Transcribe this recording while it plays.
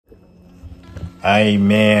Hey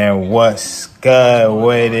man, what's good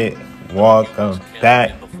with it? Welcome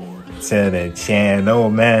back to the channel,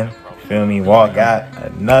 man. Feel me? Got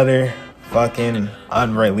another fucking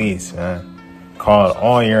unreleased, man, called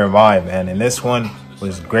On Your Mind, man. And this one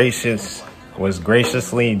was graciously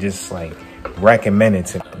just like recommended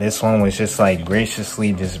to me. This one was just like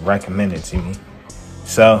graciously just recommended to me.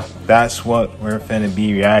 So that's what we're finna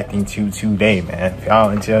be reacting to today, man. If y'all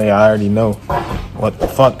enjoy, y'all already know what the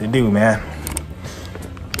fuck to do, man.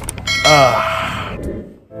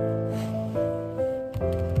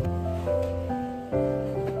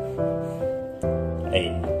 Hey,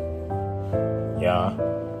 y'all.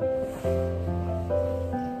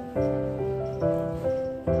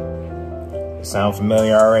 Sound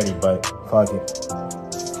familiar already, but fuck it.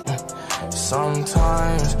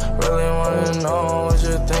 Sometimes really wanna know what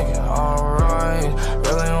you're thinking, alright.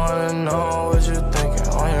 Really wanna know what you're thinking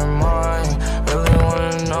on your mind. Really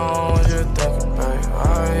wanna know what you're thinking,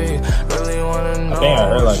 babe. Really wanna know. I think I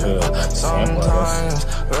heard like a sample of this.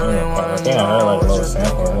 I think I heard like a little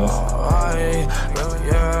sample of this.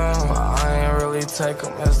 Take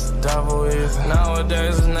him as the devil is.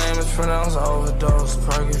 Nowadays his name is pronounced overdose,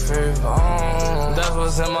 perky fever. That's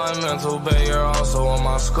what's in my mental, babe. You're also on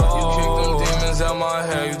my skull. You kick them demons out my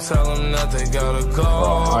head, you tell them that they gotta go. Bro,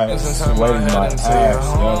 I am sweating my ass,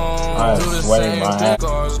 yo. I am sweating my ass.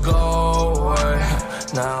 Scars go away.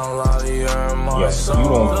 Now a lot of you are my soul. You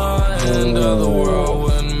don't. The end of the world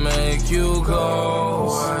wouldn't make you go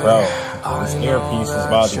away. Bro, this earpiece is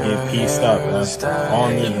about to get pieced up, man. On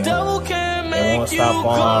me. It won't stop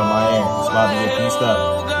falling out of my ear. It's about to get pieced up.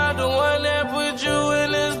 God, the one that put you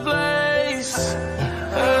in this place.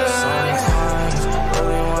 Sometimes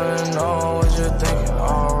really wanna know what you're thinking,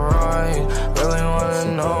 alright. Really wanna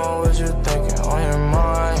know what you're thinking on your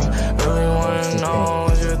mind. Really wanna know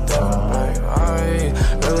what you're thinking, babe.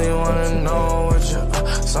 Really wanna know what you're.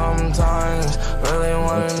 Sometimes really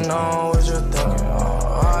wanna know what you're thinking,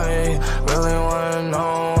 alright. Really wanna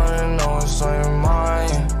know what's on your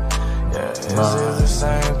mind. Is it the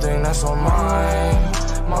same thing that's on mine?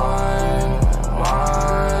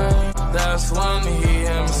 That's when he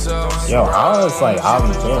himself. Yo, how is like I've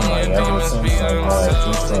been like ever since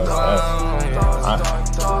like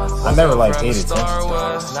I never like paid attention to it.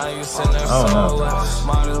 I don't know.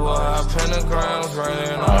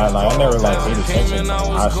 I never like paid attention to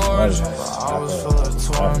how she was.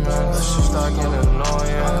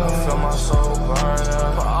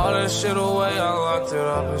 All that shit away, I locked it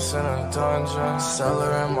up, it's in a dungeon.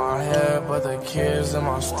 Cellar in my head, but the kids in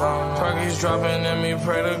my stomach. Perky's dropping in me,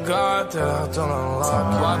 pray to God that I don't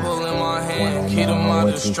unlock. Bible in my hand, key to my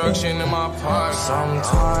destruction in my pocket.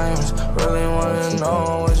 Sometimes, really wanna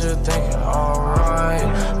know what you're thinking, alright.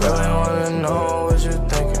 Really wanna know what you're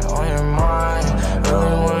thinking on your mind.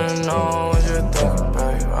 Really wanna know what you're thinking,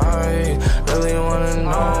 babe. Really wanna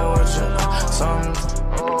know what you're.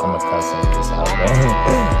 I'm gonna cuss this out, man.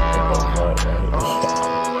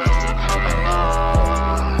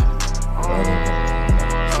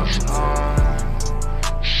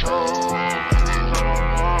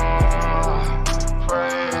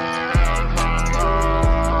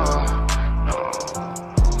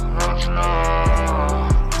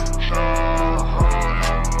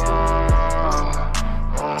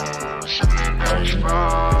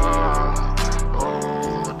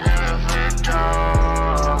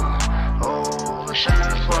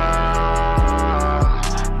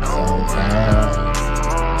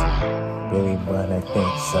 But I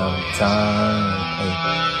think sometimes.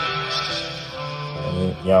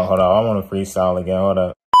 Hey, yo, hold up. I want to freestyle again. Hold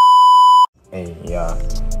up. Hey, y'all.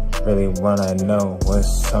 Really wanna know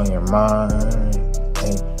what's on your mind.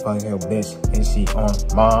 Hey, fuck your bitch. And she on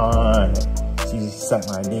mine. She suck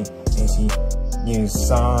my dick. And she use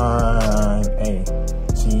sign. Hey,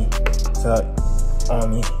 she suck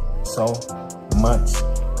on me so much.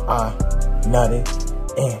 I nutted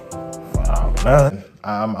and wow, nothing.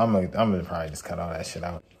 I'm gonna probably just cut all that shit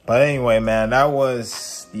out. But anyway, man, that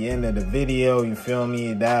was the end of the video. You feel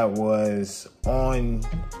me? That was On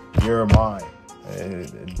Your Mind.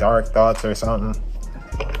 Dark Thoughts or something.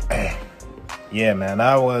 Yeah, man,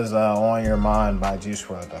 that was On Your Mind by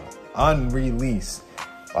WRLD. Unreleased.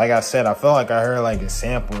 Like I said, I feel like I heard like a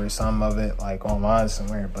sample or something of it like online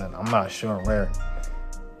somewhere, but I'm not sure where.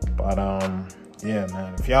 But yeah,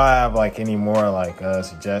 man, if y'all have like any more like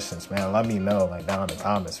suggestions, man, let me know like down in the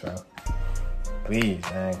comments, bro. Please,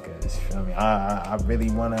 man, cause you feel me, I really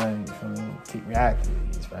wanna keep reacting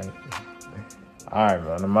to these, right? All right,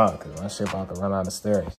 bro, I'm out, cause my shit about to run out of stairs.